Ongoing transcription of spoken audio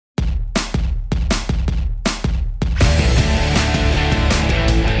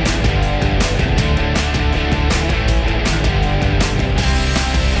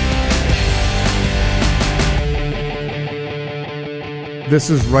This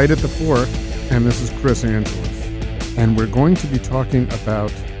is Right at the Fork, and this is Chris Angeles. And we're going to be talking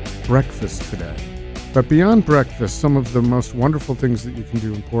about breakfast today. But beyond breakfast, some of the most wonderful things that you can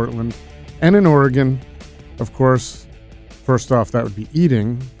do in Portland and in Oregon, of course, first off, that would be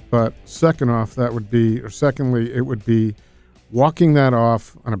eating. But secondly, it would be walking that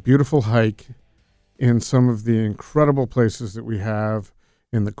off on a beautiful hike in some of the incredible places that we have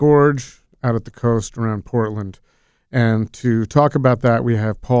in the Gorge, out at the coast around Portland. And to talk about that, we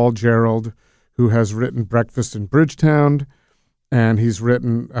have Paul Gerald, who has written Breakfast in Bridgetown, and he's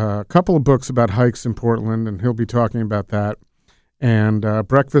written a couple of books about hikes in Portland, and he'll be talking about that. And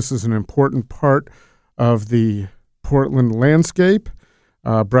breakfast is an important part of the Portland landscape,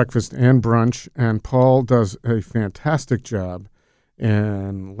 breakfast and brunch, and Paul does a fantastic job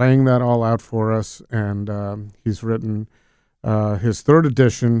in laying that all out for us. And he's written his third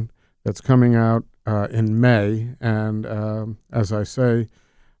edition that's coming out in May, and as I say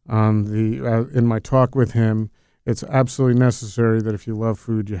in my talk with him, it's absolutely necessary that if you love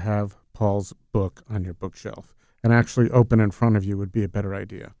food, you have Paul's book on your bookshelf. And actually open in front of you would be a better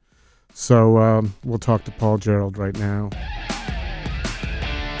idea. So we'll talk to Paul Gerald right now.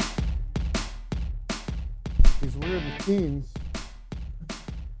 These weird routines.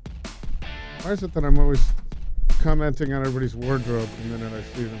 Why is it that I'm always commenting on everybody's wardrobe the minute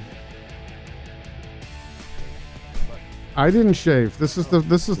I see them? I didn't shave. This is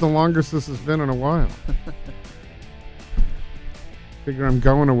the longest this has been in a while. Figure I'm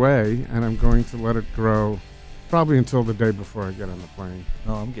going away, and I'm going to let it grow probably until the day before I get on the plane.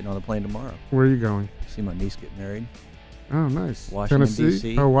 Oh, I'm getting on the plane tomorrow. Where are you going? See my niece get married. Oh, nice. Washington, Tennessee?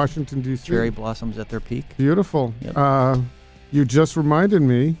 D.C. Oh, Washington, D.C. Cherry blossoms at their peak. Beautiful. Yep. You just reminded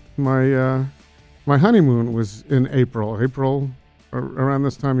me, my honeymoon was in April around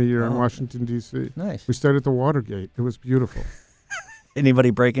this time of year in Washington, D.C. Nice. We stayed at the Watergate. It was beautiful. Anybody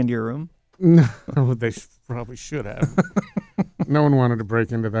break into your room? No, they probably should have. No one wanted to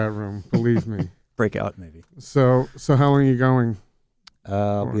break into that room, believe me. Break out, maybe. So how long are you going?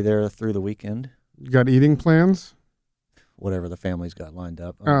 I'll be there through the weekend. You got eating plans? Whatever the family's got lined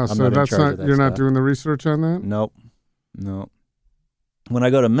up. I'm so not that's not. You're not doing the research on that? Nope. When I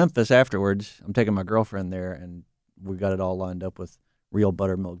go to Memphis afterwards, I'm taking my girlfriend there, and we got it all lined up with real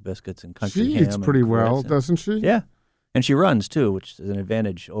buttermilk biscuits and country ham. She eats pretty well, doesn't she? Yeah. And she runs, too, which is an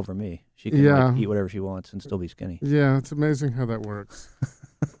advantage over me. She can eat whatever she wants and still be skinny. Yeah, it's amazing how that works.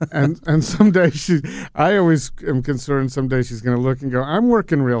 and someday I always am concerned someday she's going to look and go, I'm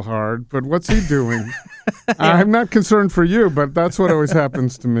working real hard, but what's he doing? Yeah. I'm not concerned for you, but that's what always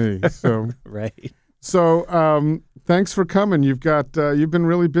happens to me. So Right. So thanks for coming. You've been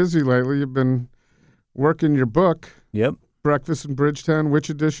really busy lately. You've been working your book. Yep. Breakfast in Bridgetown. Which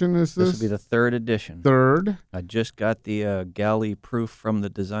edition is this? This will be the third edition. Third. I just got the galley proof from the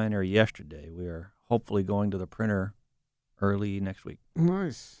designer yesterday. We are hopefully going to the printer early next week.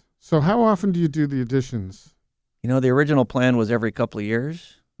 Nice. So how often do you do the editions? The original plan was every couple of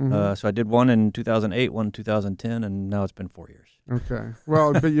years. Mm-hmm. So I did one in 2008, one in 2010, and now it's been 4 years. Okay.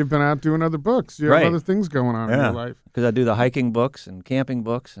 Well, but you've been out doing other books. You have other things going on in your life. Because I do the hiking books and camping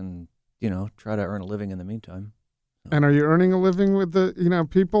books and, try to earn a living in the meantime. And are you earning a living with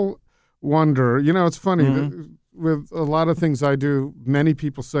people wonder, it's funny, with a lot of things I do, many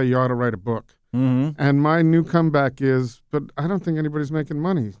people say you ought to write a book. Mm-hmm. And my new comeback is, but I don't think anybody's making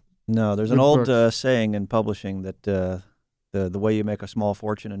money. No, there's an old saying in publishing that the way you make a small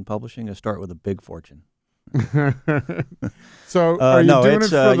fortune in publishing is start with a big fortune. So are you doing it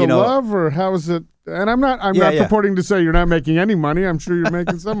for the love, or how is it? And I'm not purporting to say you're not making any money. I'm sure you're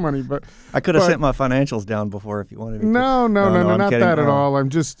making some money, but I could have sent my financials down before if you wanted me to. No, not kidding. that at all. I'm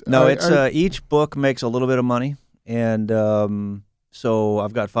just each book makes a little bit of money, and so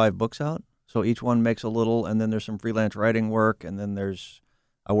I've got 5 books out. So each one makes a little, and then there's some freelance writing work, and then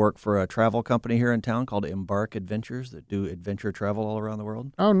I work for a travel company here in town called Embark Adventures that do adventure travel all around the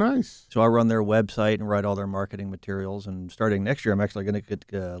world. Oh, nice. So I run their website and write all their marketing materials, and starting next year, I'm actually going to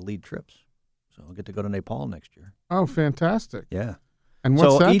get lead trips. So I'll get to go to Nepal next year. Oh, fantastic. Yeah. And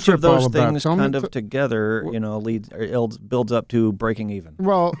what's that each trip of those all about? things kind of together, builds up to breaking even.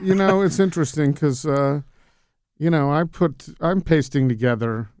 Well, it's interesting because, I'm pasting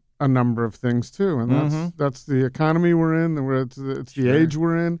together a number of things too, and that's the economy we're in. It's the age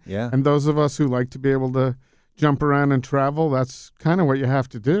we're in. Yeah. And those of us who like to be able to jump around and travel, that's kind of what you have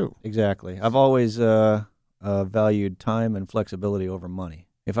to do. Exactly. I've always valued time and flexibility over money.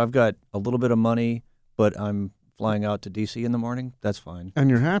 If I've got a little bit of money, but I'm flying out to D.C. in the morning, that's fine. And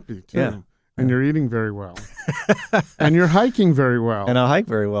you're happy too. Yeah. and you're eating very well, and you're hiking very well. And I hike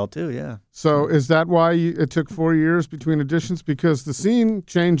very well too. Yeah. So is that why it took 4 years between editions? Because the scene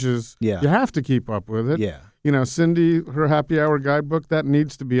changes. Yeah. You have to keep up with it. Yeah. You know, Cindy, her Happy Hour guidebook, that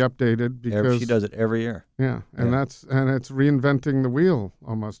needs to be updated because She does it every year. Yeah, and Yeah. it's reinventing the wheel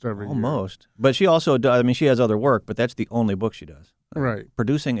almost every year. Almost. But she also does. I mean, she has other work, but that's the only book she does. Right.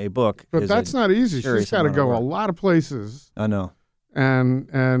 Producing a book. But is that's a not easy. serious She's got to amount of go a work. lot of places I know.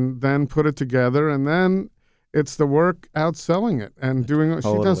 and then put it together, and then it's the work out selling it and doing. She does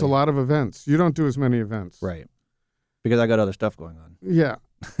a Totally. lot of events. You don't do as many events, Right. Because I got other stuff going on. Yeah.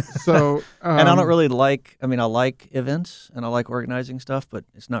 So And I don't really like, I mean, I like events and I like organizing stuff, but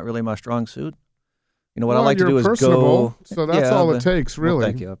it's not really my strong suit. You know, what I well, like to you're do is personable, go. so that's Yeah, all it but- takes, well, really.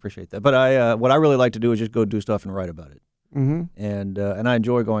 thank you. I appreciate that. But what I really like to do is just go do stuff and write about it. Mm-hmm. And I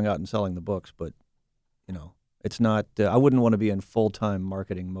enjoy going out and selling the books, but, you know, it's not, I wouldn't want to be in full-time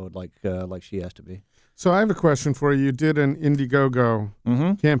marketing mode like she has to be. So I have a question for you. You did an Indiegogo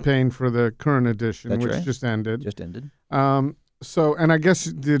Mm-hmm. campaign for the current edition, That's which right. just ended. Just ended. So, and I guess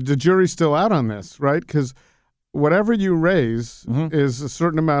the jury's still out on this, right? Because whatever you raise Mhm. is a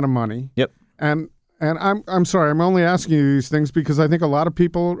certain amount of money. Yep. And I'm sorry, I'm only asking you these things because I think a lot of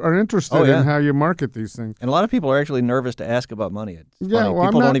people are interested Oh, yeah. in how you market these things. And a lot of people are actually nervous to ask about money. It's Yeah, funny. well,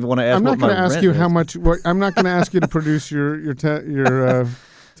 People I'm not, don't even want to ask I'm what not my going to ask rent you is. how much. I'm not going to ask you to produce your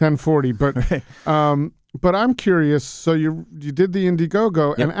 1040, but but I'm curious. So you did the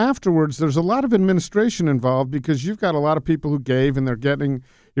Indiegogo, and afterwards, there's a lot of administration involved because you've got a lot of people who gave, and you're going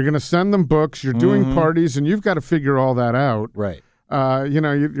to send them books. You're doing Mhm. parties, and you've got to figure all that out. Right.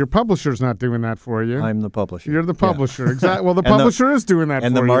 Your publisher's not doing that for you. I'm the publisher. You're the Yeah. publisher, exactly. Well, the And the- publisher is doing that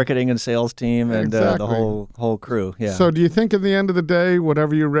And for the you. marketing and sales team and the Exactly. whole crew. Yeah. So, do you think at the end of the day,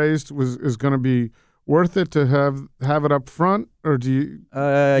 whatever you raised is going to be worth it to have it up front, or do you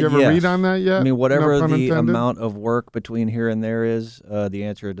have a yes. read on that yet? I mean, whatever No pun the intended? amount of work between here and there is, the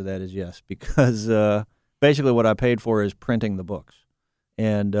answer to that is yes, because basically what I paid for is printing the books,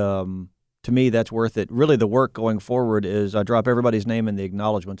 and to me that's worth it. Really, the work going forward is I drop everybody's name in the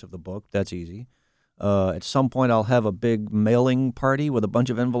acknowledgments of the book. That's easy. At some point, I'll have a big mailing party with a bunch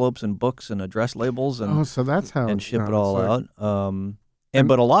of envelopes and books and address labels and So that's how and ship no, it all it's like- out.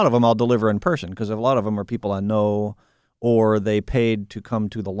 But a lot of them I'll deliver in person because a lot of them are people I know, or they paid to come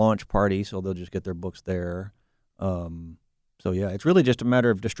to the launch party, so they'll just get their books there. So yeah, it's really just a matter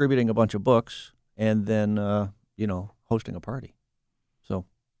of distributing a bunch of books and then hosting a party. So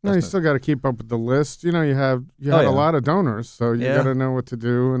No, you still got to keep up with the list. You have yeah. a lot of donors, so you Yeah. got to know what to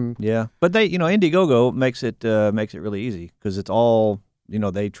do. And yeah, but they Indiegogo makes it really easy because it's all.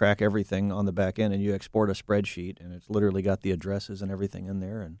 They track everything on the back end, and you export a spreadsheet, and it's literally got the addresses and everything in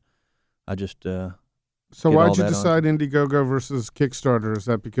there. And I just so get why'd all you that decide Indiegogo versus Kickstarter? Is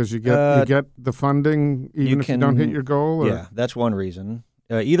that because you get the funding even if you don't hit your goal? Or? Yeah, that's one reason.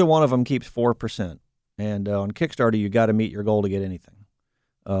 Either one of them keeps 4%, and on Kickstarter you got to meet your goal to get anything.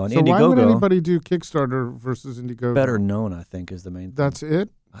 On So why would Indiegogo, anybody do Kickstarter versus Indiegogo? better known, I think, is the main thing. That's it.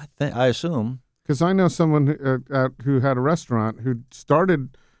 I assume. Because I know someone who had a restaurant who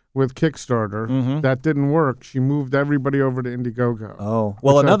started with Kickstarter. Mhm. That didn't work. She moved everybody over to Indiegogo. Oh,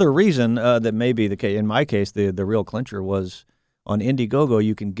 well, Which I- another reason that may be the case, in my case, the real clincher was on Indiegogo,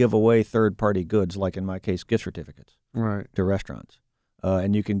 you can give away third-party goods, like in my case, gift certificates Right. to restaurants.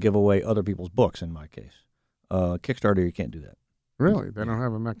 And you can give away other people's books, in my case. Kickstarter, you can't do that. Really? They don't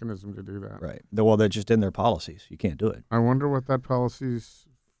have a mechanism to do that. Right. Well, they're just in their policies. You can't do it. I wonder what that policy's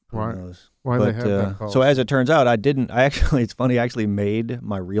Who why knows? why But, they have that policy. so as it turns out, it's funny, I actually made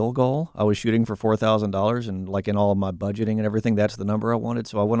my real goal. I was shooting for $4,000, and like in all of my budgeting and everything, that's the number I wanted.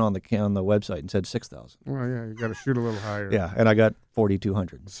 So I went on the website and said 6,000. Well, yeah, you got to shoot a little higher. Yeah, and I got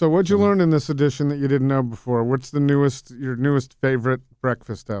 4,200. So what'd you learn in this edition that you didn't know before? What's your newest favorite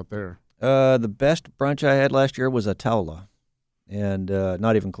breakfast out there? The best brunch I had last year was a taula, and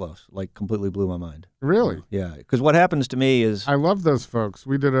not even close. Like completely blew my mind. Really? Yeah, because what happens to me is I love those folks.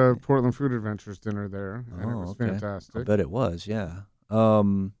 We did a Portland Food Adventures dinner there, and it was okay. I fantastic. bet it was. Yeah.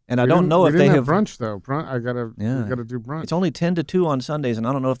 And I We don't didn't- know we if didn't they have have brunch though. We Yeah. gotta do brunch. It's only 10 to 2 on Sundays, and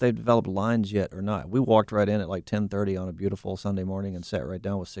I don't know if they've developed lines yet or not. We walked right in at like 10:30 on a beautiful Sunday morning and sat right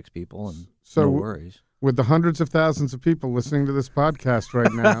down with 6 people, and So no worries. With the hundreds of thousands of people listening to this podcast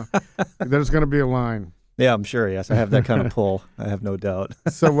right now, there's going to be a line. Yeah, I'm sure. Yes, I have that kind of pull. I have no doubt.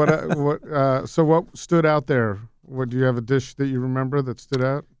 So what stood out there? Do you have a dish that you remember that stood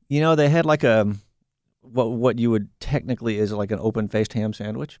out? They had like what you would technically is like an open-faced ham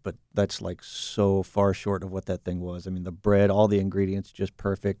sandwich, but that's like so far short of what that thing was. I mean, the bread, all the ingredients, just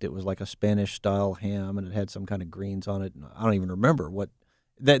perfect. It was like a Spanish-style ham, and it had some kind of greens on it. I don't even remember what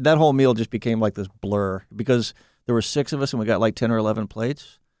that whole meal just became like this blur because there were 6 of us and we got like 10 or 11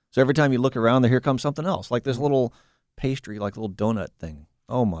 plates. So every time you look around, here comes something else, like this little pastry, like a little donut thing.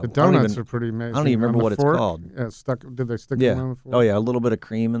 Oh my! The donuts are pretty amazing. I don't even remember what it's called. Yeah, did they stick them on the fork? Oh yeah, a little bit of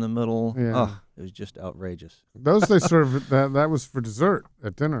cream in the middle. Yeah. Oh, it was just outrageous. Those they serve that was for dessert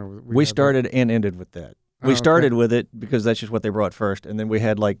at dinner. We started and ended with that. We started with it because that's just what they brought first, and then we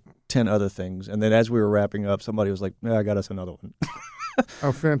had like 10 other things, and then as we were wrapping up, somebody was like, I got us another one.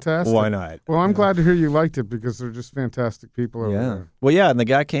 Oh, fantastic. Why not? Well, I'm glad to hear you liked it because they're just fantastic people over there. Well, yeah, and the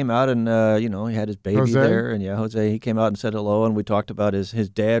guy came out and, he had his baby Jose? there. And, Jose, he came out and said hello, and we talked about his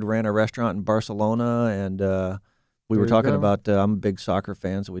dad ran a restaurant in Barcelona, and we were talking about, I'm a big soccer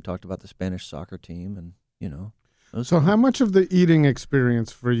fan, so we talked about the Spanish soccer team, and, So how much of the eating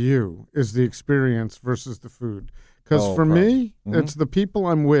experience for you is the experience versus the food? Because for me, it's the people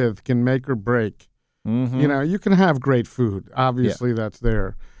I'm with can make or break. Mm-hmm. You can have great food. Obviously, that's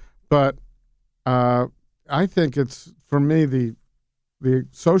there. But I think it's, for me, the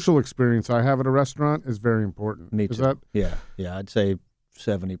social experience I have at a restaurant is very important. Me too. Yeah, I'd say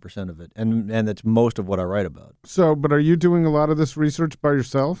 70% of it. And that's most of what I write about. So, but are you doing a lot of this research by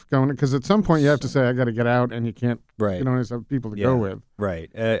yourself? Because at some point you have to say, I got to get out, and you can't, you don't always have people to go with.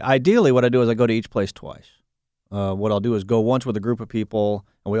 Right. Ideally, what I do is I go to each place twice. What I'll do is go once with a group of people,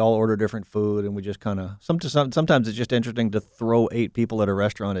 and we all order different food, and we just kind of sometimes it's just interesting to throw 8 people at a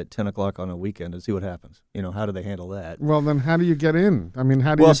restaurant at 10 o'clock on a weekend and see what happens. How do they handle that? Well, then how do you get in? I mean,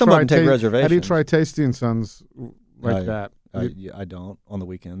 how do you some of them take reservations. How do you try Tasty and Sons like that? I don't on the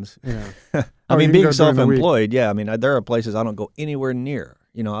weekends. Yeah. I mean, being self-employed, there are places I don't go anywhere near.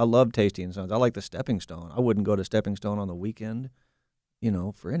 I love Tasty and Sons. I like the Stepping Stone. I wouldn't go to Stepping Stone on the weekend,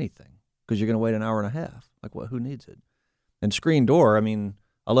 for anything. Because you're going to wait an hour and a half. Like, what? Who needs it? And Screen Door, I mean,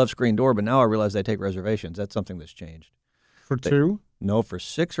 I love Screen Door, but now I realize they take reservations. That's something that's changed. For 2? No, for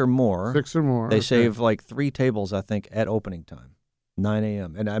 6 or more. 6 or more. They save like 3 tables, I think, at opening time, 9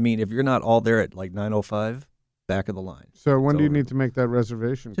 a.m. And I mean, if you're not all there at like 9:05, back of the line. So when do you need to make that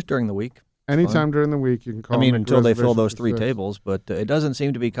reservation? Just during the week. Anytime during the week, you can call. Until they fill those 3 tables, but it doesn't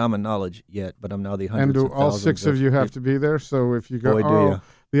seem to be common knowledge yet. But I'm now the hundreds of thousands. And do all 6 of you have to be there? So if you go,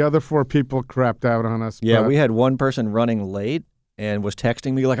 the other 4 people crapped out on us. Yeah, we had one person running late and was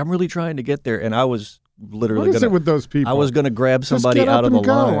texting me like, "I'm really trying to get there," and I was literally. What is it with those people? I was going to grab somebody Just get out up of the and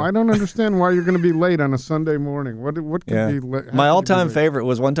go. line. I don't understand why you're going to be late on a Sunday morning. What could be late? My all-time favorite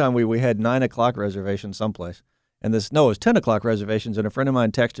was one time we had 9 o'clock reservations someplace. And it was 10 o'clock reservations, and a friend of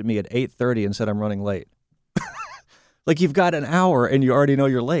mine texted me at 8:30 and said, I'm running late. Like, you've got an hour, and you already know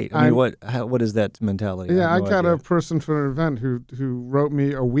you're late. I mean, what is that mentality? Yeah, I got a person for an event who wrote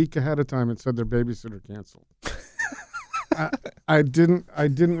me a week ahead of time and said their babysitter canceled. I didn't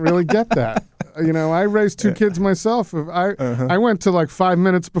really get that. I raised 2 kids myself. I went to like 5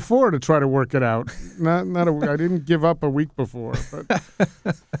 minutes before to try to work it out. I didn't give up a week before. But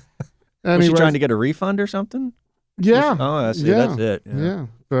was she trying to get a refund or something? Yeah. I see. That's it. Yeah.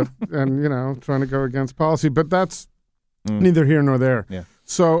 But trying to go against policy, but that's neither here nor there. Yeah.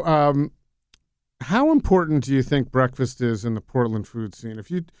 So, how important do you think breakfast is in the Portland food scene?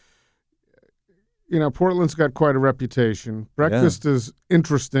 If Portland's got quite a reputation. Breakfast is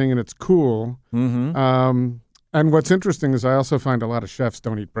interesting and it's cool. Mm-hmm. And what's interesting is I also find a lot of chefs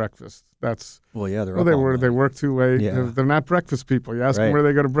don't eat breakfast. They work too late. Yeah. They're not breakfast people. You ask them where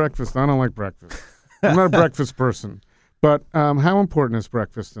they go to breakfast. I don't like breakfast. I'm not a breakfast person. But how important is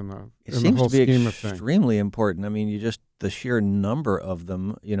breakfast in the whole scheme of things? It seems to be extremely important. I mean, the sheer number of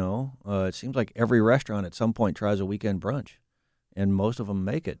them, it seems like every restaurant at some point tries a weekend brunch, and most of them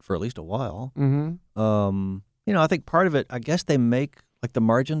make it for at least a while. Mm-hmm. I think part of it, I guess they make like the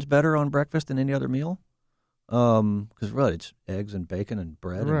margins better on breakfast than any other meal. Because really, it's eggs and bacon and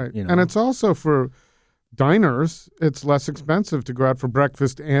bread. Right. And, and it's also for diners, it's less expensive to go out for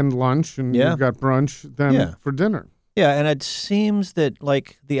breakfast and lunch, and you've got brunch than for dinner. Yeah, and it seems that,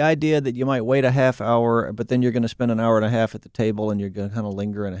 like, the idea that you might wait a half hour, but then you're going to spend an hour and a half at the table and you're going to kind of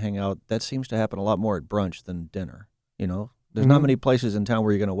linger and hang out, that seems to happen a lot more at brunch than dinner, There's not many places in town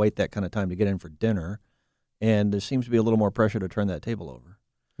where you're going to wait that kind of time to get in for dinner, and there seems to be a little more pressure to turn that table over.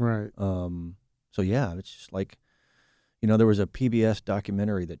 Right. So, yeah, it's just like, there was a PBS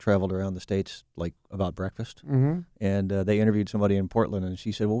documentary that traveled around the States, like, about breakfast, and they interviewed somebody in Portland, and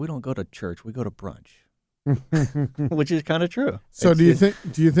she said, well, we don't go to church, we go to brunch. Which is kind of true. So do you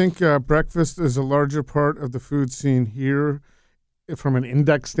think breakfast is a larger part of the food scene here from an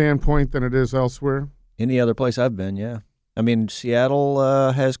index standpoint than it is elsewhere? Any other place I've been, yeah. I mean, Seattle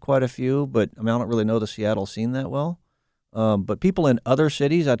has quite a few, but I don't really know the Seattle scene that well. But people in other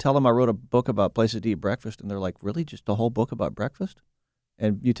cities, I tell them I wrote a book about places to eat breakfast, and they're like, really, just a whole book about breakfast?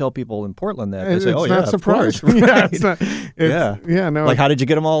 And you tell people in Portland that, they It's say, "Oh, yeah, not of surprising. course." Yeah, Right. it's not, no. Like, how did you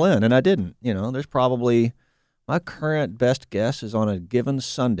get them all in? And I didn't. There's probably my current best guess is on a given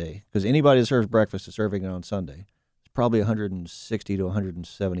Sunday, because anybody that serves breakfast is serving it on Sunday. It's probably 160 to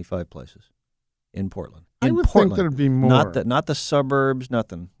 175 places in Portland. I would think there'd be more. Not the suburbs,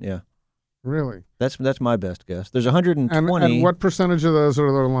 nothing. Yeah. Really? That's my best guess. There's 120. And what percentage of those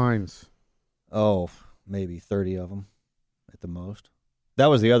are their lines? Oh, maybe 30 of them at the most. That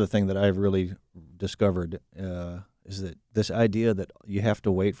was the other thing that I've really discovered is that this idea that you have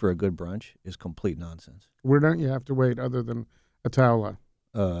to wait for a good brunch is complete nonsense. Where don't you have to wait other than Ataula?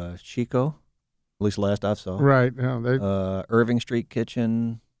 Chico, at least last I saw. Right. Yeah, Irving Street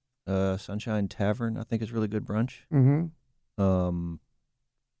Kitchen, Sunshine Tavern, I think is really good brunch. Mm-hmm.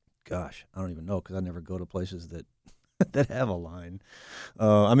 Gosh, I don't even know because I never go to places that that have a line.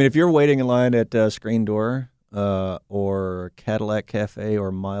 I mean, if you're waiting in line at Screen Door or Cadillac Cafe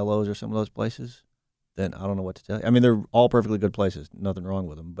or Milo's or some of those places, then I don't know what to tell you. I mean, they're all perfectly good places. Nothing wrong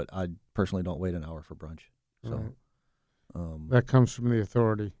with them, but I personally don't wait an hour for brunch. So right. That comes from the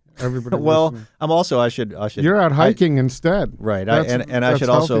authority. Everybody. Well, listening. I'm also I should. You're out hiking instead, right? I should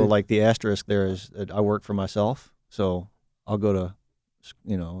also healthy. like the asterisk there is that I work for myself, so I'll go to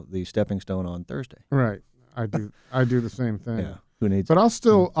the Stepping Stone on Thursday. Right. I do the same thing. Yeah. Who needs? But I'll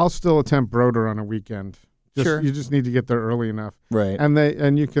still attempt Broder on a weekend. Sure. You just need to get there early enough. Right.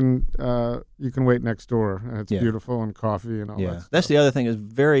 And you can wait next door, and it's beautiful, and coffee and all that. Yeah. Stuff. That's the other thing is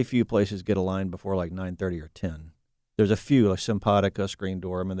very few places get a line before like 9:30 or 10. There's a few, like Simpatica, Screen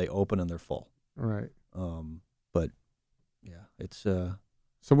Door. I mean, they open and they're full. Right. But yeah, it's. So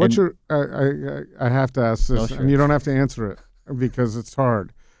what's your? I have to ask this, Oh, sure. and you don't have to answer it because it's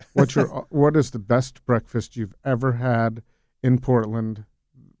hard. What is the best breakfast you've ever had in Portland?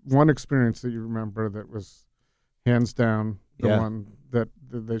 One experience that you remember that was hands down the one that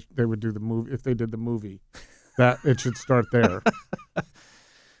they would do the movie if they did the movie. That it should start there.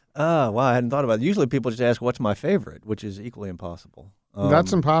 Wow, I hadn't thought about it. Usually people just ask, what's my favorite, which is equally impossible.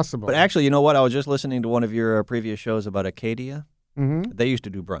 That's impossible. But actually, you know what? I was just listening to one of your previous shows about Acadia. Mm-hmm. They used to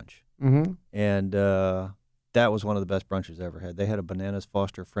do brunch. Mm-hmm. And that was one of the best brunches I ever had. They had a Bananas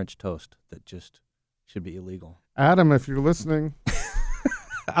Foster French toast that just should be illegal. Adam, if you're listening.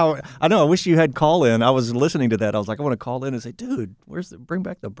 I know. I wish you had call in. I was listening to that. I was like, I want to call in and say, dude, bring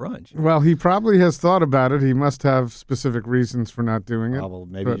back the brunch. Well, he probably has thought about it. He must have specific reasons for not doing it. Well,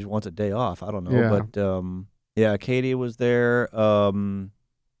 maybe he just wants a day off. I don't know. Yeah. But Acadia was there.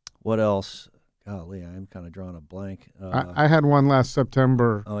 What else? Golly, I'm kind of drawing a blank. I had one last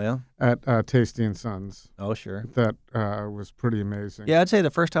September. Oh yeah, at Tasty and Sons. Oh sure, that was pretty amazing. Yeah, I'd say the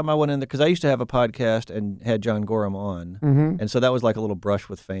first time I went in there, because I used to have a podcast and had John Gorham on, mm-hmm. and so that was like a little brush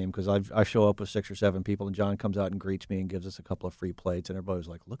with fame because I show up with 6 or 7 people and John comes out and greets me and gives us a couple of free plates and everybody was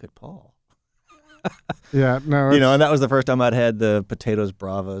like, "Look at Paul." Yeah, no, and that was the first time I'd had the potatoes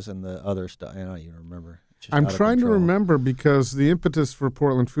bravas and the other stuff. I don't even remember. I'm trying to remember because the impetus for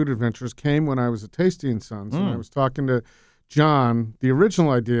Portland Food Adventures came when I was at Tasty and Sons, and I was talking to John. The original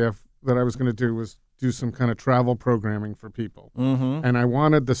idea that I was going to do was do some kind of travel programming for people, and I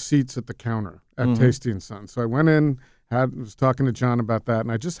wanted the seats at the counter at Tasty and Sons. So I went in, was talking to John about that,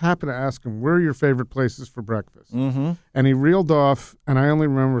 and I just happened to ask him, "Where are your favorite places for breakfast?" And he reeled off, and I only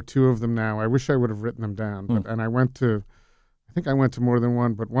remember 2 of them now. I wish I would have written them down, and I think I went to more than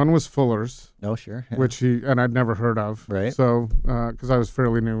one, but one was Fuller's. Oh, sure. Yeah. Which I'd never heard of. Right. So, because I was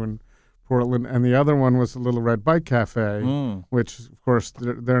fairly new in Portland. And the other one was the Little Red Bike Cafe, which, of course,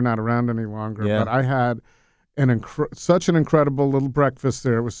 they're not around any longer. Yeah. But I had such an incredible little breakfast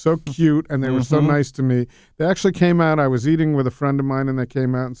there. It was so cute, and they were so nice to me. They actually came out. I was eating with a friend of mine, and they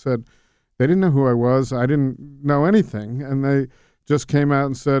came out and said they didn't know who I was. I didn't know anything. And they just came out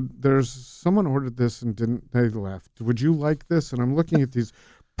and said, someone ordered this and they left. Would you like this? And I'm looking at these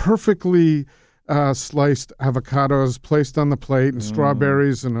perfectly sliced avocados placed on the plate and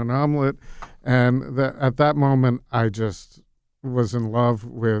strawberries and an omelet. And at that moment, I just was in love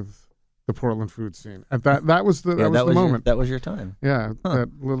with the Portland food scene. That was the moment. That was your time. Yeah, that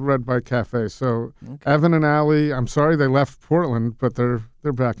Little Red Bike Cafe. So Evan and Allie, I'm sorry they left Portland, but they're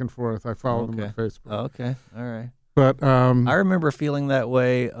back and forth. I follow them on Facebook. Okay, all right. But I remember feeling that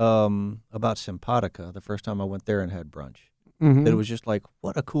way about Simpatica the first time I went there and had brunch. That it was just like,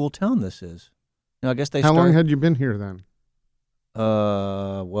 what a cool town this is. I guess How long had you been here then?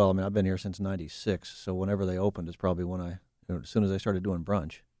 Well, I mean, I've been here since '96, so whenever they opened is probably when as soon as I started doing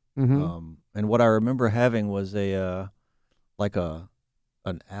brunch. And what I remember having was a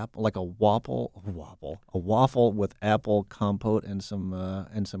an apple, like a waffle with apple compote and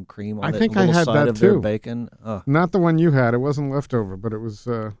some cream on I the think I little had side that of their too. bacon. Not the one you had. It wasn't leftover, but it was.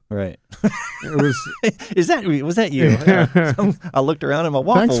 Right. It was. Was that you? Yeah. I looked around and my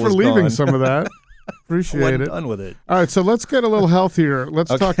waffle Thanks for was leaving gone. some of that. Appreciate Wasn't it. done with it. All right, so let's get a little healthier. Let's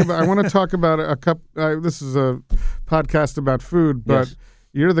talk about. I want to talk about a cup. This is a podcast about food, but Yes.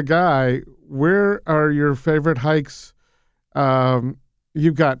 you're the guy. Where are your favorite hikes?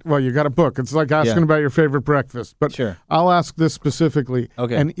 You got a book. It's like asking about your favorite breakfast, but Sure. I'll ask this specifically.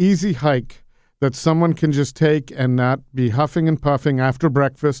 Okay. An easy hike that someone can just take and not be huffing and puffing after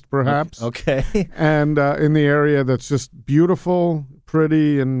breakfast, perhaps. Okay. And in the area that's just beautiful,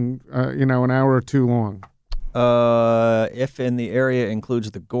 pretty, and an hour or two long. If in the area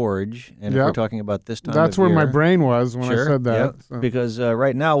includes the gorge, and if Yep. we're talking about this time That's of where my year- brain was when Sure, I said that. yep. So. Because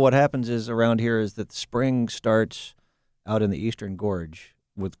right now what happens is around here is that the spring starts out in the eastern gorge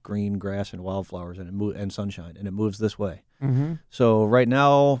with green grass and wildflowers and sunshine, and it moves this way. Mm-hmm. So right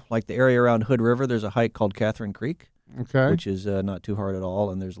now, like the area around Hood River, there's a hike called Catherine Creek, Okay. which is not too hard at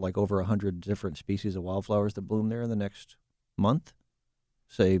all, and there's like over 100 different species of wildflowers that bloom there in the next month,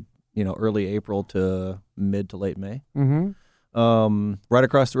 say early April to mid to late May. Mm-hmm. Right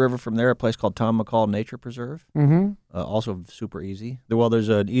across the river from there, a place called Tom McCall Nature Preserve. Mm-hmm. Also super easy. There's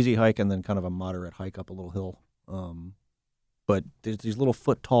an easy hike and then kind of a moderate hike up a little hill. But there's these little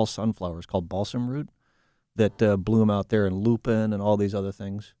foot-tall sunflowers called balsam root that bloom out there, and lupin and all these other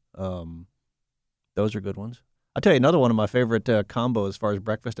things. Those are good ones. I'll tell you another one of my favorite combos as far as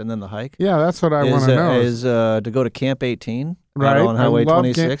breakfast and then the hike. Yeah, that's what I want to know. Is to go to Camp 18 Right. out on Highway I love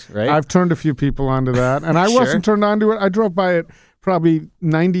 26, right? I've turned a few people onto that, and I Sure. wasn't turned onto it. I drove by it probably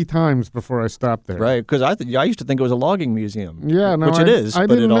 90 times before I stopped there. Right, because I used to think it was a logging museum. Yeah, no, which it is. I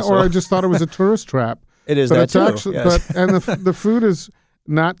but didn't it know, also, or I just thought it was a tourist trap. it is But that it's too. actually, yes. and the food is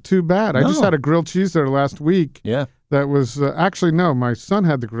not too bad. I just No. had a grilled cheese there last week. Yeah. That was actually no. My son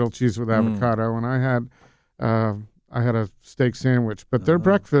had the grilled cheese with Mm. avocado, and I had a steak sandwich. But their Oh.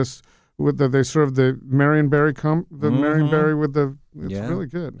 breakfast they serve the Marionberry Marionberry with the. It's Yeah. really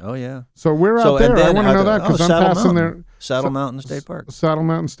good. Oh yeah. So we're So, out there. and I then want to out know there- that because I'm Saddle passing Mountain. there. Saddle Mountain State Park. Saddle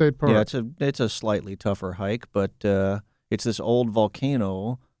Mountain State Park. Yeah, it's a slightly tougher hike, but it's this old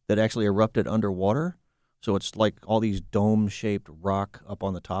volcano that actually erupted underwater. So it's like all these dome-shaped rock up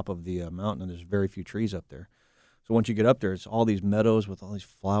on the top of the mountain, and there's very few trees up there. So once you get up there, it's all these meadows with all these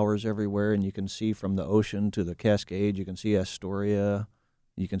flowers everywhere, and you can see from the ocean to the Cascades. You can see Astoria.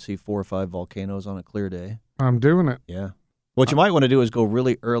 You can see 4 or 5 volcanoes on a clear day. I'm doing it. Yeah. What you might want to do is go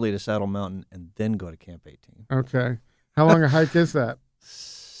really early to Saddle Mountain and then go to Camp 18. Okay. How long a hike is that?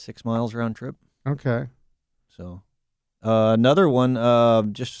 6 miles round trip. Okay. So another one,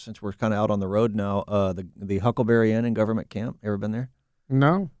 just since we're kind of out on the road now, the Huckleberry Inn in Government Camp. Ever been there?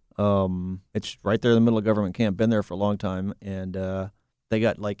 No. It's right there in the middle of Government Camp. Been there for a long time, and they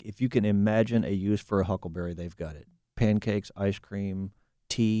got, like, if you can imagine a use for a huckleberry, they've got it. Pancakes, ice cream,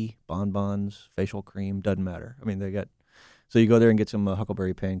 tea, bonbons, facial cream, doesn't matter. I mean, they got. So you go there and get some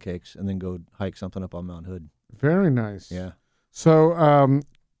huckleberry pancakes, and then go hike something up on Mount Hood. Very nice. Yeah. So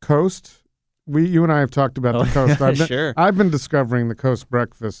coast. You and I have talked about the coast. Sure. I've been discovering the coast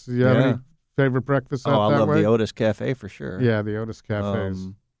breakfast. Do you have Yeah. any favorite breakfasts out I that love way? the Otis Cafe for sure. Yeah, the Otis cafes,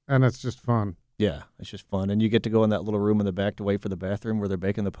 and it's just fun. Yeah, it's just fun. And you get to go in that little room in the back to wait for the bathroom where they're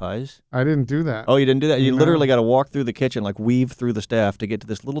baking the pies. I didn't do that. Oh, you didn't do that? You No. literally got to walk through the kitchen, like weave through the staff to get to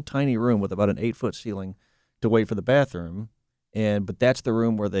this little tiny room with about an 8-foot ceiling to wait for the bathroom. But that's the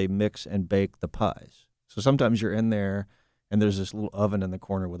room where they mix and bake the pies. So sometimes you're in there and there's this little oven in the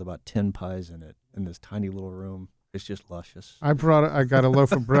corner with about 10 pies in it in this tiny little room. It's just luscious. I got a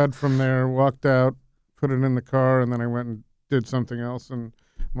loaf of bread from there, walked out, put it in the car, and then I went and did something else, and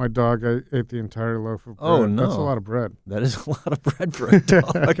my dog ate the entire loaf of bread. Oh, no. That's a lot of bread. That is a lot of bread for a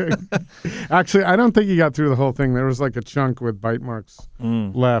dog. Actually, I don't think he got through the whole thing. There was like a chunk with bite marks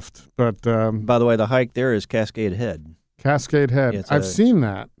left. But By the way, the hike there is Cascade Head. Cascade Head. Yeah, I've seen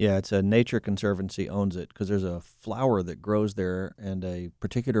that. Yeah, it's a nature conservancy owns it because there's a flower that grows there and a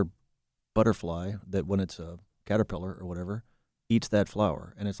particular butterfly that when it's a caterpillar or whatever eats that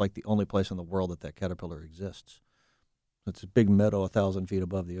flower. And it's like the only place in the world that caterpillar exists. It's a big meadow 1,000 feet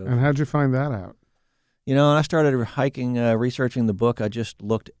above the ocean. And how'd you find that out? When I started hiking, researching the book, I just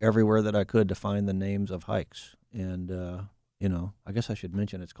looked everywhere that I could to find the names of hikes. And I guess I should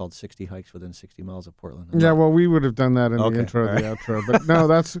mention it's called 60 Hikes Within 60 Miles of Portland. Yeah, well, we would have done that in the intro, right. the outro. But no,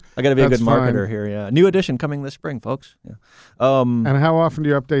 that's I got to be a good marketer fine. here, yeah. New edition coming this spring, folks. Yeah. And how often do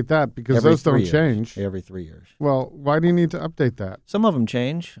you update that? Because those don't change. Every 3 years. Well, why do you need to update that? Some of them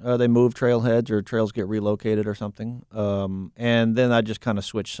change. They move trailheads or trails get relocated or something. And then I just kind of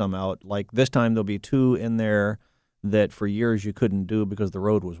switch some out. Like this time there'll be 2 in there that for years you couldn't do because the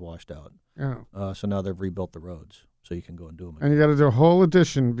road was washed out. Oh. So now they've rebuilt the roads, so you can go and do them again. And you got to do a whole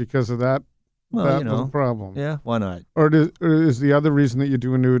edition because of that, Well, little problem. Yeah, why not? Or is the other reason that you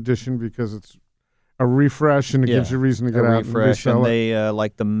do a new edition because it's a refresh and it gives you a reason to get out and resell and it? they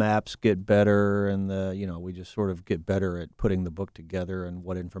like the maps get better, and we just sort of get better at putting the book together and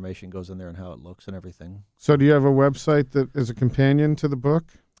what information goes in there and how it looks and everything. So do you have a website that is a companion to the book?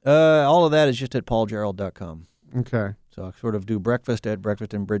 All of that is just at paulgerald.com. Okay. So I sort of do breakfast at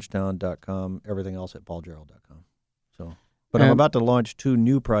breakfastinbridgetown.com, everything else at paulgerald.com. So, but I'm about to launch 2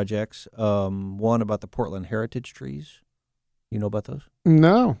 new projects. One about the Portland heritage trees. You know about those?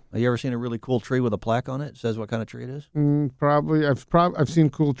 No. Have you ever seen a really cool tree with a plaque on it? It says what kind of tree it is? Probably. I've seen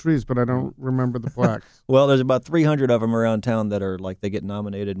cool trees, but I don't remember the plaques. Well, there's about 300 of them around town that are like they get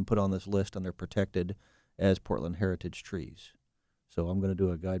nominated and put on this list, and they're protected as Portland heritage trees. So I'm going to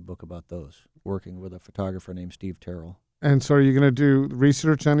do a guidebook about those, working with a photographer named Steve Terrell. And so are you going to do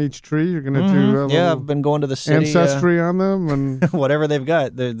research on each tree? You're going to do I've been going to the city. Ancestry on them? And whatever they've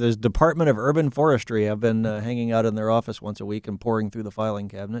got. There's Department of Urban Forestry. I've been hanging out in their office once a week and pouring through the filing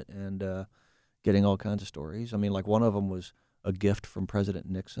cabinet and getting all kinds of stories. I mean, like one of them was a gift from President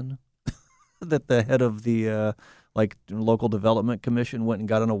Nixon that the head of the local development commission went and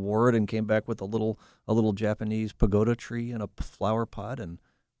got an award and came back with a little Japanese pagoda tree in a flower pot and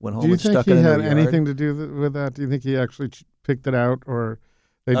went home and stuck it in their yard. Do you think he had anything to do with that? Do you think he actually picked it out, or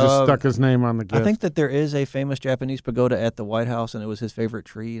they just stuck his name on the gift? I think that there is a famous Japanese pagoda at the White House, and it was his favorite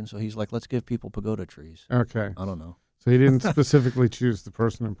tree, and so he's like, let's give people pagoda trees. Okay. I don't know. So he didn't specifically choose the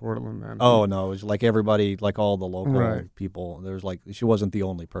person in Portland then? Oh, no. It was like everybody, like all the local people. There's she wasn't the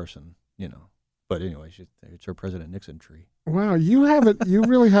only person, But anyway, it's her President Nixon tree. Wow, you have it. You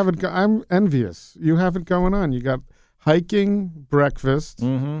really have it. I'm envious. You have it going on. You got hiking, breakfast,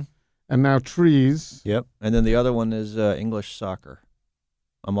 and now trees. Yep. And then the other one is English soccer.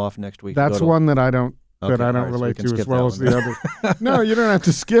 I'm off next week. That's one that I don't relate to as well as the other. No, you don't have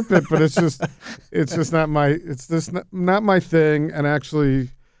to skip it, but it's just not my thing. And actually,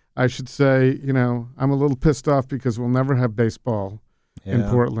 I should say, I'm a little pissed off because we'll never have baseball in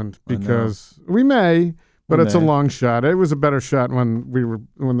Portland because we may, but it's a long shot. It was a better shot when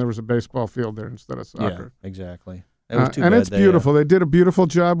there was a baseball field there instead of soccer. Yeah, exactly. It was too and bad it's beautiful. They did a beautiful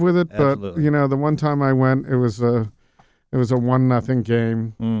job with it, absolutely. But the one time I went, it was a 1-0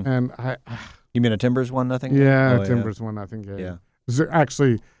 game, and I. You mean a Timbers 1-0? Yeah, Timbers 1-0 game. Yeah, it was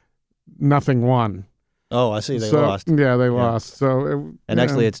actually 0-1. Oh, I see. They lost. Yeah, they lost. So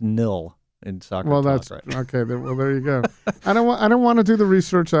actually, it's 0 in soccer. Well, that's right. Okay. Well, there you go. I don't want to do the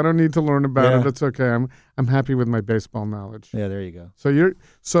research. I don't need to learn about it. It's okay. I'm happy with my baseball knowledge. Yeah, there you go.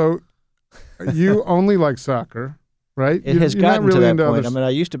 So you only like soccer, right? It has gotten really to that point. I mean, I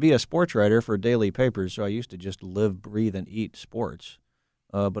used to be a sports writer for daily papers, so I used to just live, breathe, and eat sports.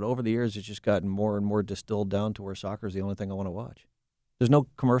 But over the years, it's just gotten more and more distilled down to where soccer is the only thing I want to watch. There's no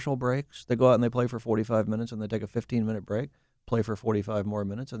commercial breaks. They go out and they play for 45 minutes, and they take a 15-minute break, play for 45 more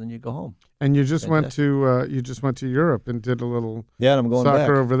minutes, and then you go home. And you just went to Europe and did a little I'm going soccer back.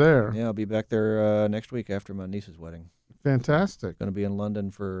 Over there. Yeah, I'll be back there next week after my niece's wedding. Fantastic. Going to be in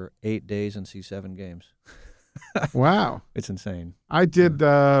London for 8 days and see 7 games. Wow. It's insane. I did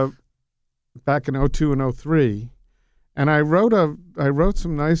back in 2002 and 2003. And I wrote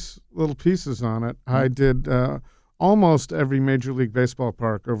some nice little pieces on it. I did almost every Major League Baseball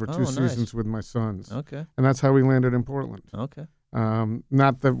park over 2 seasons with my sons. Okay. And that's how we landed in Portland. Okay.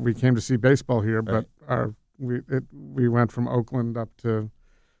 Not that we came to see baseball here, but we went from Oakland up to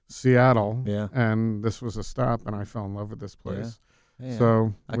Seattle. Yeah. And this was a stop, and I fell in love with this place. Yeah.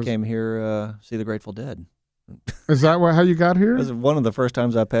 So I came here see the Grateful Dead. Is that how you got here? It was one of the first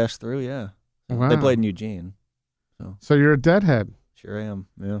times I passed through, yeah. Wow. They played in Eugene. So you're a Deadhead. Sure I am,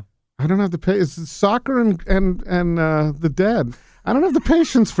 yeah. I don't have the patience. It's soccer and the Dead. I don't have the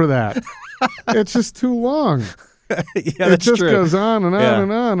patience for that. It's just too long. It just goes on and on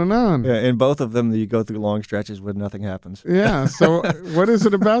and on and on. Yeah, in both of them, you go through long stretches where nothing happens. Yeah, so what is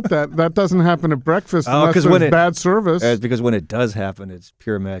it about that? That doesn't happen at breakfast unless there's when bad service. It's because when it does happen, it's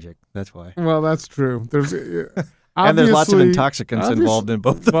pure magic. That's why. Well, that's true. There's... And there's lots of intoxicants involved in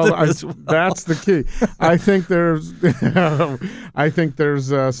both of them as well. That's the key. I think there's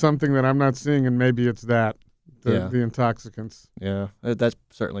something that I'm not seeing, and maybe it's that. the intoxicants. Yeah, that's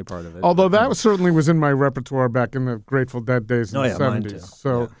certainly part of it. Although that certainly was in my repertoire back in the Grateful Dead days in the 70s. Mine too.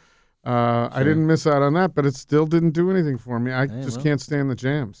 So I didn't miss out on that, but it still didn't do anything for me. I can't stand the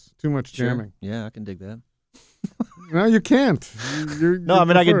jams. Too much jamming. Yeah, I can dig that. No, you can't.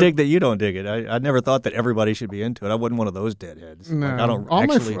 I can dig that you don't dig it. I never thought that everybody should be into it. I wasn't one of those deadheads. No, I don't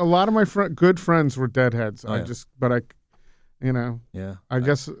a lot of my good friends were deadheads. Yeah. I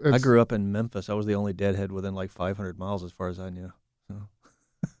guess I grew up in Memphis. I was the only deadhead within like 500 miles as far as I knew. So.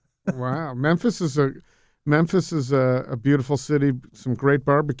 Wow. Memphis is a beautiful city, some great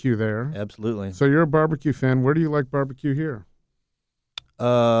barbecue there. Absolutely. So you're a barbecue fan. Where do you like barbecue here?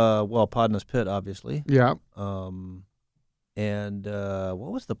 Podna's Pit, obviously. Yeah. And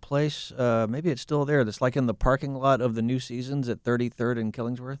what was the place? Maybe it's still there. That's like in the parking lot of the New Seasons at 33rd and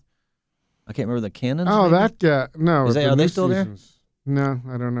Killingsworth. I can't remember the Cannons. Oh, maybe? that guy. No. Are they still Seasons. There? No,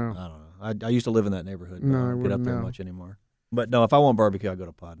 I don't know. I don't know. I used to live in that neighborhood. No, I don't get up there much anymore. But no, if I want barbecue, I go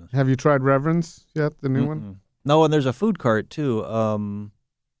to Podna's. Have you tried Reverend's yet, the new one? No, and there's a food cart, too,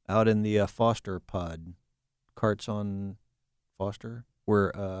 out in the Foster pod. Carts on Foster,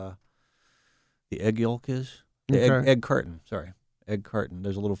 where the egg yolk is. Egg carton, sorry. Egg carton.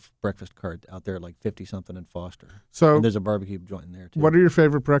 There's a little breakfast cart out there, like 50-something in Foster. And there's a barbecue joint in there, too. What are your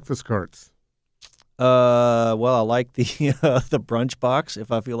favorite breakfast carts? I like the brunch box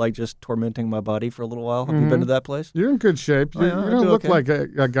if I feel like just tormenting my body for a little while. Have you been to that place? You're in good shape. You don't look like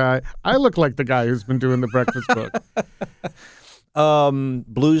a guy. I look like the guy who's been doing the breakfast book.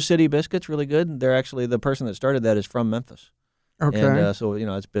 Blues City Biscuits, really good. They're actually, the person that started that is from Memphis. Okay. And so,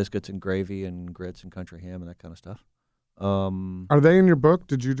 it's biscuits and gravy and grits and country ham and that kind of stuff. Are they in your book?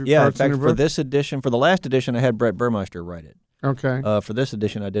 Did you do carts in your fact, book? for this edition, for the last edition, I had Brett Burmeister write it. Okay. For this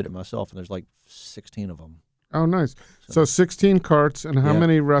edition, I did it myself, and there's like 16 of them. Oh, nice. So 16 carts, and how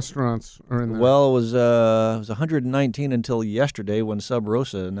many restaurants are in there? Well, it was 119 until yesterday when Sub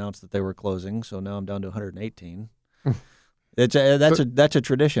Rosa announced that they were closing, so now I'm down to 118. That's a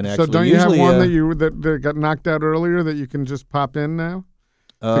tradition, actually. So don't you have one that got knocked out earlier that you can just pop in now?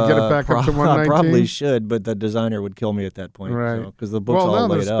 To get it back up to 119? I probably should, but the designer would kill me at that point. Right. Because the book's all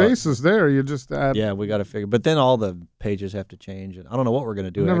laid out. The space is there. You just add. Yeah, we got to figure. But then all the pages have to change. And I don't know what we're going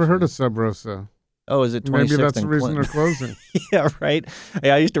to do. Never heard of Sub Rosa. Oh, is it 26th Maybe that's and the reason Clinton? they're closing. Yeah, right.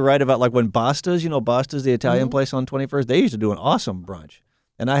 Yeah, I used to write about like when Basta's, Basta's, the Italian place on 21st, they used to do an awesome brunch.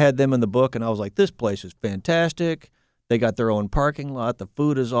 And I had them in the book, and I was like, this place is fantastic. They got their own parking lot. The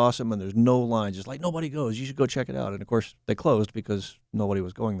food is awesome, and there's no lines. It's like nobody goes. You should go check it out. And, of course, they closed because nobody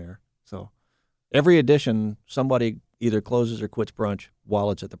was going there. So every edition, somebody either closes or quits brunch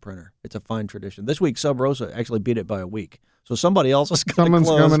while it's at the printer. It's a fine tradition. This week, Sub Rosa actually beat it by a week. So somebody else is going to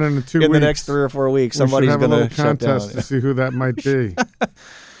close coming in 2 weeks. In the next 3 or 4 weeks. Somebody's going to shut down. Have a little contest to see who that might be.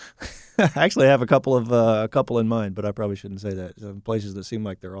 I actually have a couple in mind, but I probably shouldn't say that. Some places that seem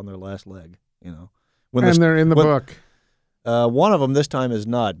like they're on their last leg, They're in the book. One of them this time is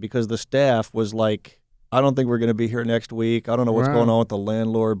not, because the staff was like, I don't think we're going to be here next week. I don't know what's going on with the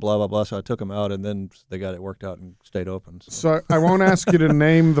landlord, blah, blah, blah. So I took them out, and then they got it worked out and stayed open. So I won't ask you to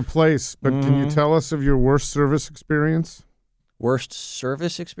name the place, but can you tell us of your worst service experience? Worst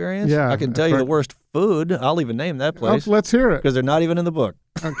service experience? Yeah. I can tell you the worst food. I'll even name that place. Let's hear it. Because they're not even in the book.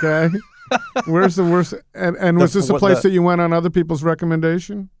 Okay. Where's the worst? And was this a place that you went on other people's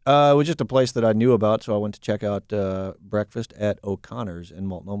recommendation? It was just a place that I knew about, so I went to check out breakfast at O'Connor's in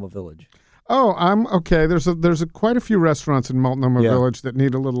Multnomah Village. Oh, I'm okay. There's quite a few restaurants in Multnomah Village that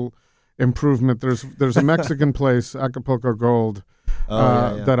need a little improvement. There's a Mexican place, Acapulco Gold,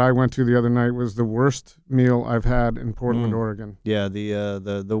 that I went to the other night. Was the worst meal I've had in Portland, Oregon. Yeah,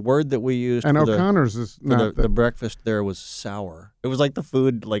 the word that we used and for O'Connor's is not the breakfast there was sour. It was like the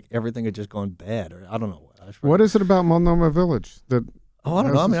food, like everything had just gone bad, or I don't know. What is it about Multnomah Village that? Oh, I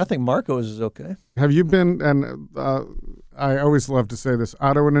don't know. I mean, I think Marco's is okay. Have you been? And I always love to say this: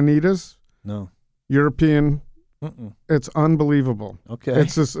 Otto and Anita's. No. European. It's unbelievable. Okay.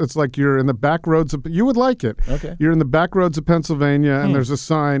 It's like you're in the back roads of. You would like it. Okay. You're in the back roads of Pennsylvania, and there's a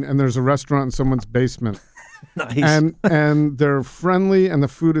sign, and there's a restaurant in someone's basement. Nice. And they're friendly, and the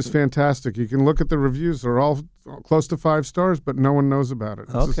food is fantastic. You can look at the reviews; they're all close to 5 stars, but no one knows about it.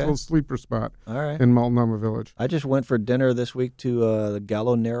 It's this little sleeper spot. All right. In Multnomah Village. I just went for dinner this week to the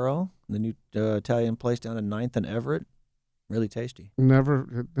Gallo Nero, the new Italian place down in 9th and Everett. Really tasty.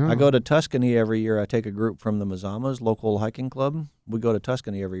 Never. No. I go to Tuscany every year. I take a group from the Mazamas local hiking club. We go to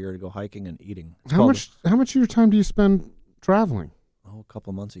Tuscany every year to go hiking and eating. How much of your time do you spend traveling? Oh, a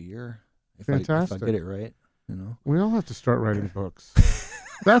couple of months a year. Fantastic. If I get it right, We all have to start writing books.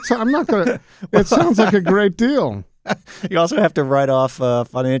 I'm not gonna. It sounds like a great deal. You also have to write off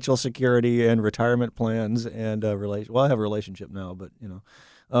financial security and retirement plans and relation. Well, I have a relationship now, but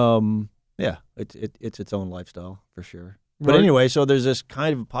yeah, it's its own lifestyle for sure. But anyway, so there's this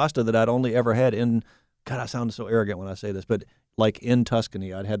kind of pasta that I'd only ever had in. God, I sound so arrogant when I say this, but like in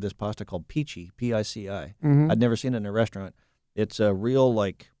Tuscany, I'd had this pasta called Pici, P-I-C-I. Mm-hmm. I'd never seen it in a restaurant. It's a real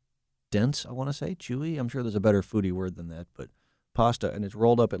like dense, I want to say, chewy. I'm sure there's a better foodie word than that, but pasta, and it's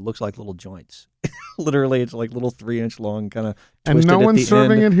rolled up. It looks like little joints. Literally, it's like little 3-inch long kind of twisted. And no at one's the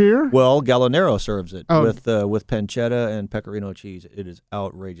serving end. it here? Well, Gallinero serves it Oh. with pancetta and pecorino cheese. It is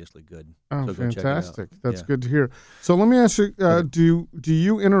outrageously good. Oh, so go check it out. fantastic. That's Yeah. good to hear. So let me ask you, do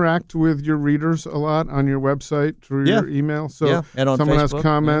you interact with your readers a lot on your website through your email? So yeah, and on someone has Facebook,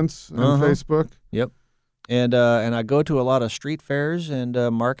 comments on Facebook? Yep. And I go to a lot of street fairs and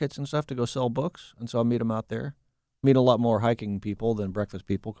markets and stuff to go sell books, and so I meet them out there. Meet a lot more hiking people than breakfast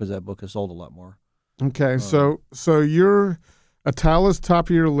people because that book has sold a lot more. Okay, so your Atala's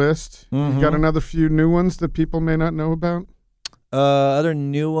top of your list. Mm-hmm. You got another few new ones that people may not know about? Other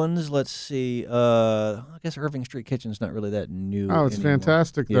new ones, let's see. I guess Irving Street Kitchen's not really that new. Oh, it's anymore.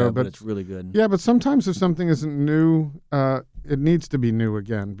 fantastic, Yeah, though. but it's really good. Yeah, but sometimes if something isn't new, it needs to be new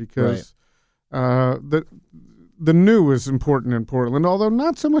again because the new is important in Portland, although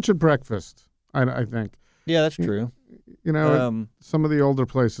not so much at breakfast, I think. Yeah, that's true. You know, some of the older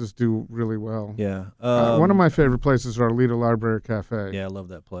places do really well. Yeah. One of my favorite places are Alita Library Cafe. Yeah, I love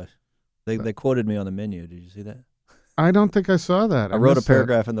that place. They quoted me on the menu. Did you see that? I don't think I saw that. I wrote a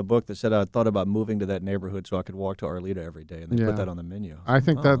paragraph in the book that said I thought about moving to that neighborhood so I could walk to Arleta every day, and they put that on the menu. I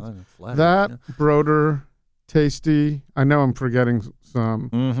think Broder, tasty. I know I'm forgetting some.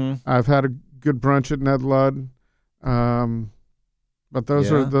 Mm-hmm. I've had a good brunch at Ned Ludd, but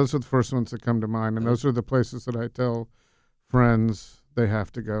those are the first ones that come to mind, and those are the places that I tell friends they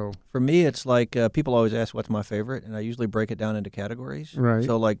have to go. For me, it's like people always ask what's my favorite, and I usually break it down into categories. Right.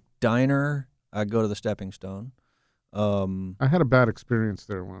 So like diner, I go to the Stepping Stone. I had a bad experience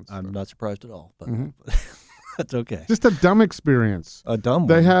there once. I'm not surprised at all, but that's okay. Just a dumb experience. A dumb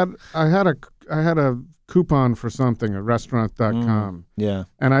one. I had a coupon for something at restaurant.com. Yeah.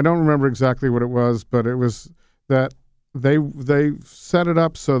 And I don't remember exactly what it was, but it was that they set it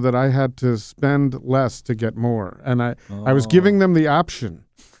up so that I had to spend less to get more. And I was giving them the option.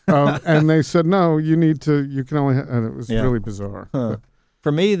 And they said, no, you can only, and it was really bizarre. Huh.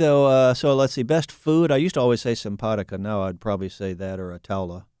 For me, though, so let's see, best food, I used to always say Simpatica. Now I'd probably say that or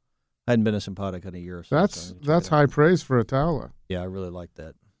Ataula. I hadn't been to Simpatica in a year or so. That's high praise for Ataula. Yeah, I really like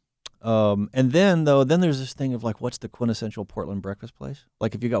that. And then there's this thing of like, what's the quintessential Portland breakfast place?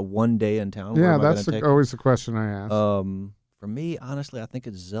 Like if you got one day in town, where am I that's gonna take always the question I ask. For me, honestly, I think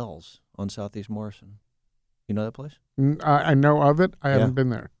it's Zell's on Southeast Morrison. You know that place? I know of it. I haven't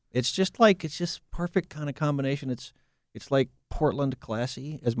been there. It's just perfect kind of combination. It's like Portland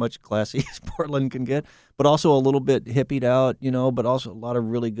classy, as much classy as Portland can get, but also a little bit hippied out, but also a lot of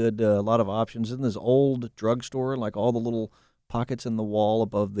really good, a lot of options. In this old drugstore, like all the little pockets in the wall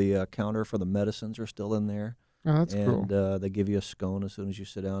above the counter for the medicines are still in there. Oh, that's cool. And they give you a scone as soon as you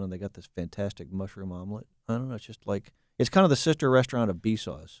sit down, and they got this fantastic mushroom omelet. I don't know, it's just like, it's kind of the sister restaurant of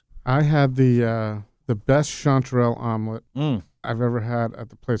Besaw's. I had the best chanterelle omelet I've ever had at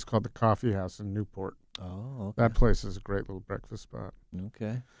the place called the Coffee House in Newport. Oh, okay. That place is a great little breakfast spot.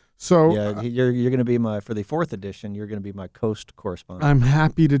 Okay. So yeah, you're going to be for the 4th edition, you're going to be my Coast correspondent. I'm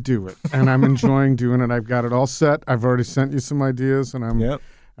happy to do it, and I'm enjoying doing it. I've got it all set. I've already sent you some ideas, and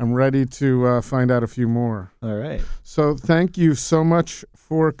I'm ready to find out a few more. All right. So thank you so much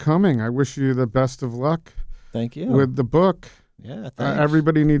for coming. I wish you the best of luck. Thank you. With the book. Yeah, thanks.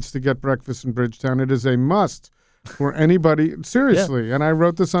 Everybody needs to get Breakfast in Bridgetown. It is a must for anybody. Seriously, and I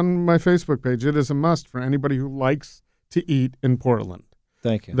wrote this on my Facebook page. It is a must for anybody who likes to eat in Portland.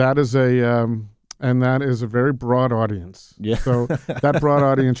 Thank you. That is a very broad audience. Yeah. So that broad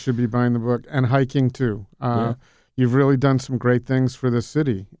audience should be buying the book and hiking too. You've really done some great things for the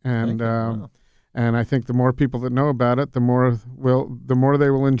city, and and I think the more people that know about it, the more they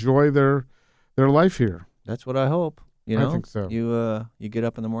will enjoy their life here. That's what I hope. I think so. You get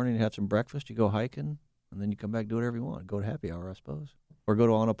up in the morning, you have some breakfast, you go hiking, and then you come back, do whatever you want. Go to happy hour, I suppose, or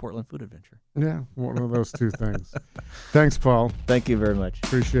go on a Portland food adventure. Yeah, one of those two things. Thanks, Paul. Thank you very much.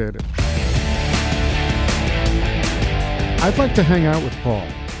 Appreciate it. I'd like to hang out with Paul.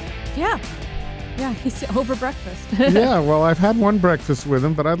 Yeah, he's over breakfast. Yeah, well, I've had one breakfast with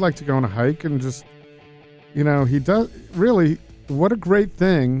him, but I'd like to go on a hike and just, he does really, what a great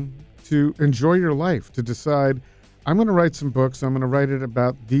thing to enjoy your life, to decide, I'm going to write some books, I'm going to write it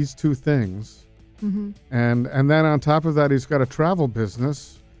about these two things. Mm-hmm. And then on top of that, he's got a travel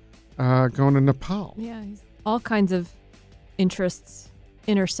business going to Nepal. Yeah, all kinds of interests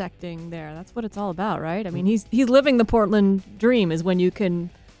intersecting there. That's what it's all about, right? I mean, he's living the Portland dream, is when you can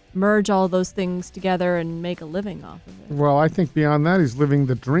merge all those things together and make a living off of it. Well, I think beyond that, he's living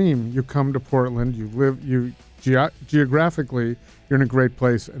the dream. You come to Portland, geographically, you're in a great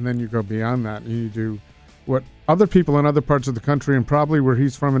place, and then you go beyond that, and you do what other people in other parts of the country, and probably where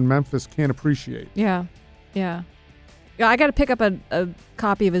he's from in Memphis, can't appreciate. Yeah. I got to pick up a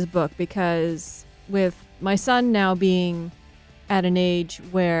copy of his book, because with my son now being at an age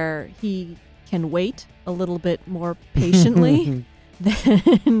where he can wait a little bit more patiently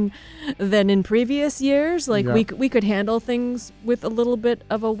than in previous years. Like, we could handle things with a little bit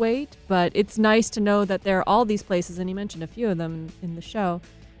of a wait, but it's nice to know that there are all these places, and he mentioned a few of them in the show,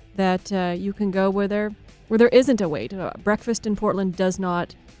 that you can go where there isn't a wait. Breakfast in Portland does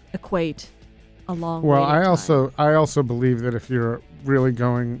not equate a long Well, waiting I also believe that if you're really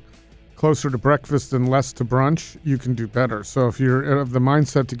going closer to breakfast and less to brunch, you can do better. So if you're of the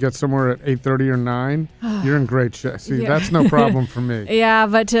mindset to get somewhere at 8:30 or 9, you're in great shape. See, that's no problem for me. Yeah,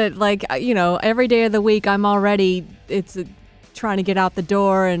 but to, every day of the week, I'm already, trying to get out the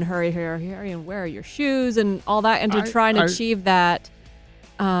door and hurry, and wear your shoes and all that, and to try and achieve that.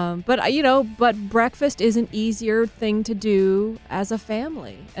 But breakfast is an easier thing to do as a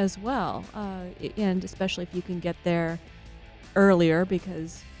family as well. And especially if you can get there earlier,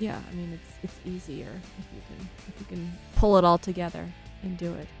 because it's easier if you can pull it all together and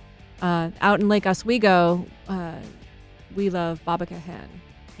do it. Out in Lake Oswego, we love Babaka Hen,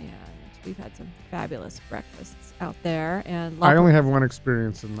 and we've had some fabulous breakfasts out there. And I only have one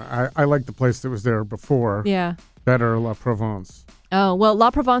experience, and I like the place that was there before. Yeah. Better, La Provence. Oh, well, La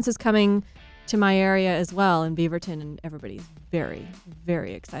Provence is coming to my area as well in Beaverton, and everybody's very,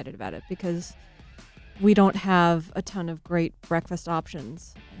 very excited about it, because we don't have a ton of great breakfast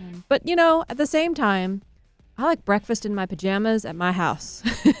options. But, at the same time, I like breakfast in my pajamas at my house,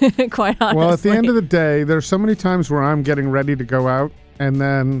 quite honestly. Well, at the end of the day, there's so many times where I'm getting ready to go out, and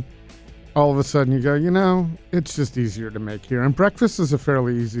then all of a sudden you go, it's just easier to make here. And breakfast is a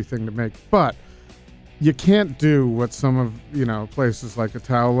fairly easy thing to make, but you can't do what some of, places like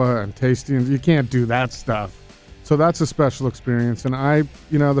Ataula and Tasty, and you can't do that stuff. So that's a special experience. And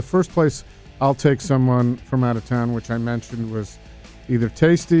the first place I'll take someone from out of town, which I mentioned, was either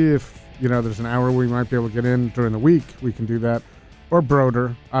Tasty. If, there's an hour we might be able to get in during the week, we can do that. Or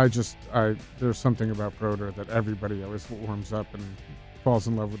Broder. There's something about Broder that everybody always warms up and falls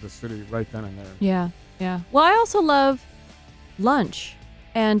in love with the city right then and there. Yeah. Well, I also love lunch.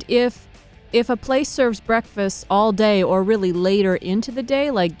 And if a place serves breakfast all day or really later into the day,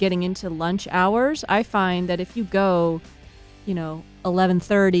 like getting into lunch hours, I find that if you go,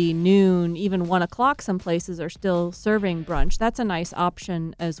 11:30, noon, even 1 o'clock, some places are still serving brunch. That's a nice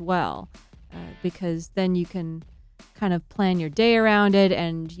option as well, because then you can kind of plan your day around it,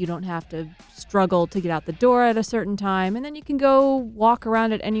 and you don't have to struggle to get out the door at a certain time. And then you can go walk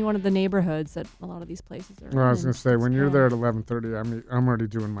around at any one of the neighborhoods that a lot of these places are. Well, I was going to say, when you're there at 11:30, I'm already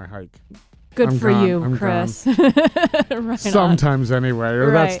doing my hike. Good for you, Chris. Right. Sometimes anyway,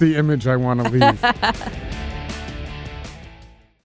 or that's the image I want to leave.